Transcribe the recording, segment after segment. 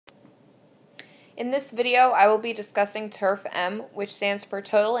In this video, I will be discussing TIRFM, which stands for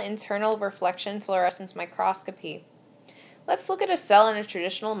Total Internal Reflection Fluorescence Microscopy. Let's look at a cell in a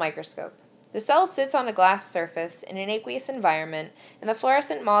traditional microscope. The cell sits on a glass surface in an aqueous environment, and the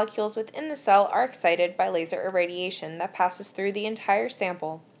fluorescent molecules within the cell are excited by laser irradiation that passes through the entire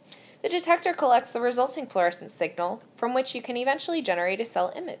sample. The detector collects the resulting fluorescent signal, from which you can eventually generate a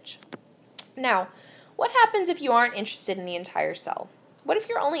cell image. Now, what happens if you aren't interested in the entire cell? What if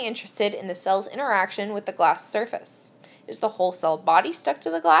you're only interested in the cell's interaction with the glass surface? Is the whole cell body stuck to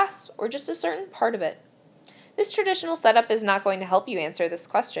the glass, or just a certain part of it? This traditional setup is not going to help you answer this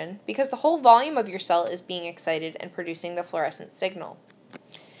question, because the whole volume of your cell is being excited and producing the fluorescent signal.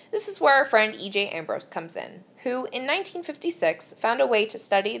 This is where our friend E.J. Ambrose comes in, who, in 1956, found a way to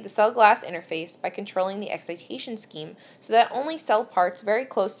study the cell-glass interface by controlling the excitation scheme so that only cell parts very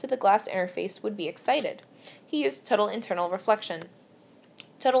close to the glass interface would be excited. He used total internal reflection.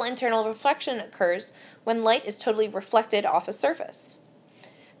 Total internal reflection occurs when light is totally reflected off a surface.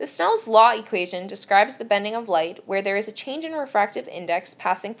 The Snell's law equation describes the bending of light where there is a change in refractive index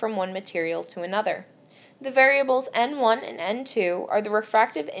passing from one material to another. The variables n1 and n2 are the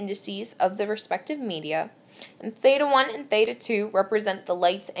refractive indices of the respective media, and θ1 and θ2 represent the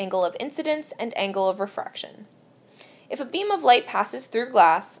light's angle of incidence and angle of refraction. If a beam of light passes through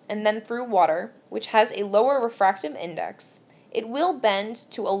glass and then through water, which has a lower refractive index, it will bend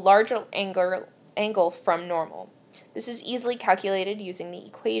to a larger angle from normal. This is easily calculated using the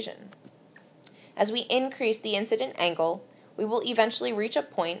equation. As we increase the incident angle, we will eventually reach a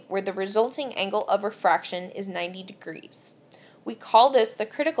point where the resulting angle of refraction is 90 degrees. We call this the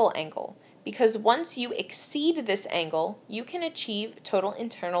critical angle because once you exceed this angle, you can achieve total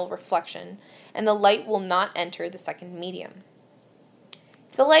internal reflection and the light will not enter the second medium.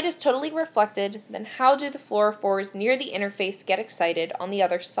 If the light is totally reflected, then how do the fluorophores near the interface get excited on the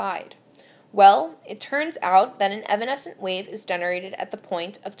other side? Well, it turns out that an evanescent wave is generated at the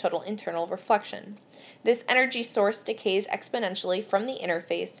point of total internal reflection. This energy source decays exponentially from the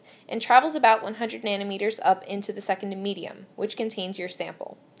interface and travels about 100 nanometers up into the second medium, which contains your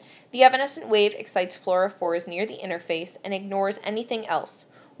sample. The evanescent wave excites fluorophores near the interface and ignores anything else,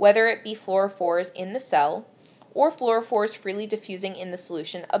 whether it be fluorophores in the cell or fluorophores freely diffusing in the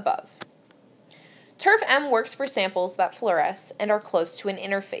solution above. TIRFM works for samples that fluoresce and are close to an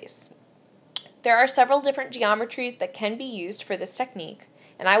interface. There are several different geometries that can be used for this technique,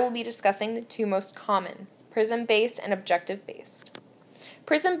 and I will be discussing the two most common, prism-based and objective-based.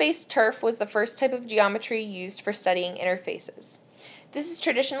 Prism-based TIRF was the first type of geometry used for studying interfaces. This is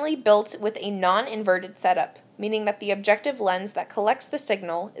traditionally built with a non-inverted setup, meaning that the objective lens that collects the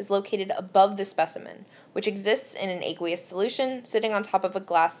signal is located above the specimen, which exists in an aqueous solution sitting on top of a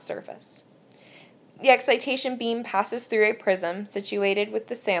glass surface. The excitation beam passes through a prism situated with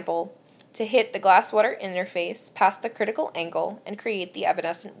the sample to hit the glass-water interface past the critical angle and create the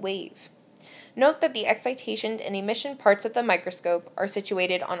evanescent wave. Note that the excitation and emission parts of the microscope are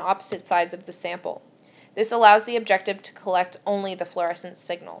situated on opposite sides of the sample. This allows the objective to collect only the fluorescent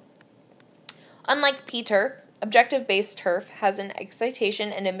signal. Unlike p-TIRF, objective-based TIRF has an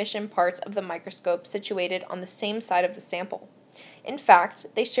excitation and emission parts of the microscope situated on the same side of the sample. In fact,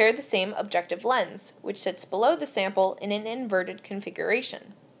 they share the same objective lens, which sits below the sample in an inverted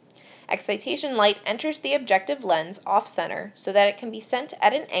configuration. Excitation light enters the objective lens off-center so that it can be sent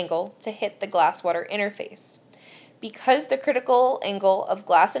at an angle to hit the glass-water interface. Because the critical angle of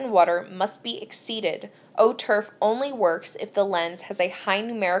glass and water must be exceeded, O-TIRF only works if the lens has a high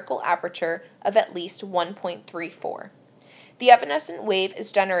numerical aperture of at least 1.34. The evanescent wave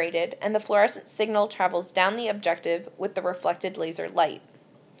is generated and the fluorescent signal travels down the objective with the reflected laser light.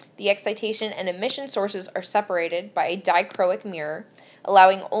 The excitation and emission sources are separated by a dichroic mirror,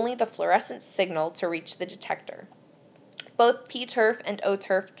 allowing only the fluorescent signal to reach the detector. Both p-TIRF and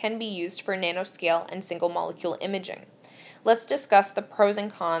O-TIRF can be used for nanoscale and single-molecule imaging. Let's discuss the pros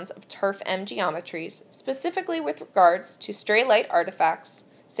and cons of TIRFM geometries, specifically with regards to stray light artifacts,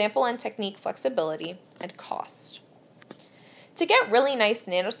 sample and technique flexibility, and cost. To get really nice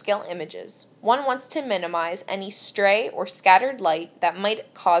nanoscale images, one wants to minimize any stray or scattered light that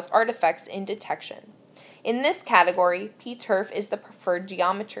might cause artifacts in detection. In this category, p-TIRF is the preferred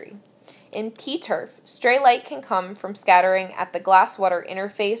geometry. In p-TIRF, stray light can come from scattering at the glass-water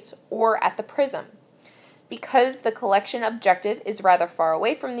interface or at the prism. Because the collection objective is rather far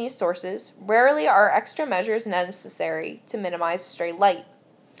away from these sources, rarely are extra measures necessary to minimize stray light.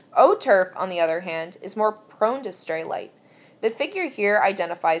 O-TIRF, on the other hand, is more prone to stray light. The figure here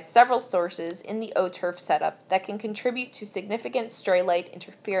identifies several sources in the O-TIRF setup that can contribute to significant stray light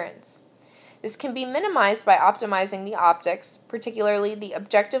interference. This can be minimized by optimizing the optics, particularly the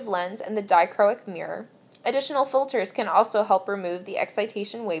objective lens and the dichroic mirror. Additional filters can also help remove the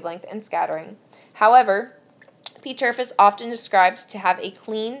excitation wavelength and scattering. However, P-TIRF is often described to have a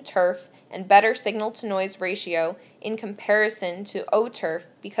clean TIRF and better signal-to-noise ratio in comparison to O-TIRF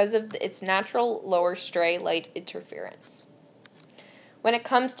because of its natural lower stray light interference. When it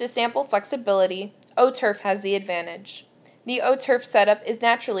comes to sample flexibility, O-TIRF has the advantage. The O-TIRF setup is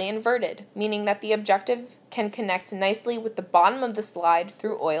naturally inverted, meaning that the objective can connect nicely with the bottom of the slide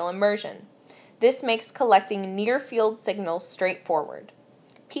through oil immersion. This makes collecting near-field signals straightforward.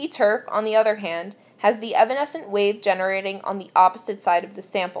 P-TIRF, on the other hand, has the evanescent wave generating on the opposite side of the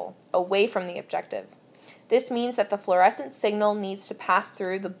sample, away from the objective. This means that the fluorescent signal needs to pass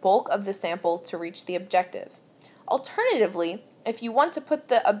through the bulk of the sample to reach the objective. Alternatively, if you want to put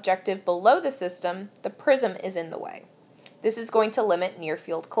the objective below the system, the prism is in the way. This is going to limit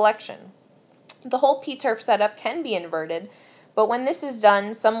near-field collection. The whole P-TIRF setup can be inverted, but when this is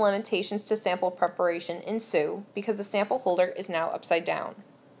done, some limitations to sample preparation ensue because the sample holder is now upside down.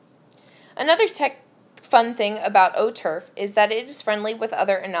 Another fun thing about O-TIRF is that it is friendly with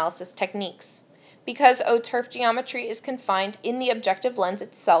other analysis techniques. Because O-TIRF geometry is confined in the objective lens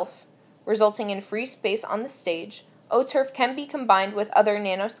itself, resulting in free space on the stage, O-TIRF can be combined with other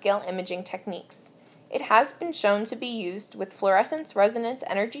nanoscale imaging techniques. It has been shown to be used with fluorescence resonance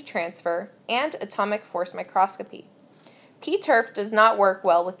energy transfer and atomic force microscopy. P-TIRF does not work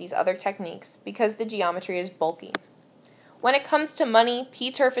well with these other techniques because the geometry is bulky. When it comes to money,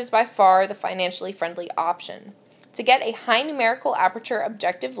 P-TIRF is by far the financially friendly option. To get a high numerical aperture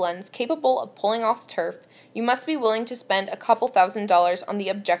objective lens capable of pulling off TIRF, you must be willing to spend a couple $1,000s on the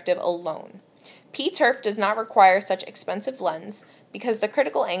objective alone. P-TIRF does not require such expensive lens because the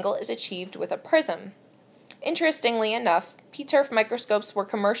critical angle is achieved with a prism. Interestingly enough, P-TIRF microscopes were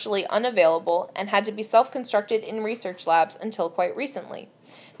commercially unavailable and had to be self-constructed in research labs until quite recently.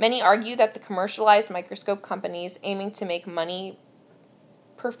 Many argue that the commercialized microscope companies aiming to make money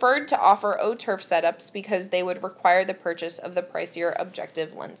preferred to offer O-TIRF setups because they would require the purchase of the pricier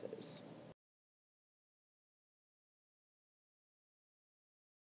objective lenses.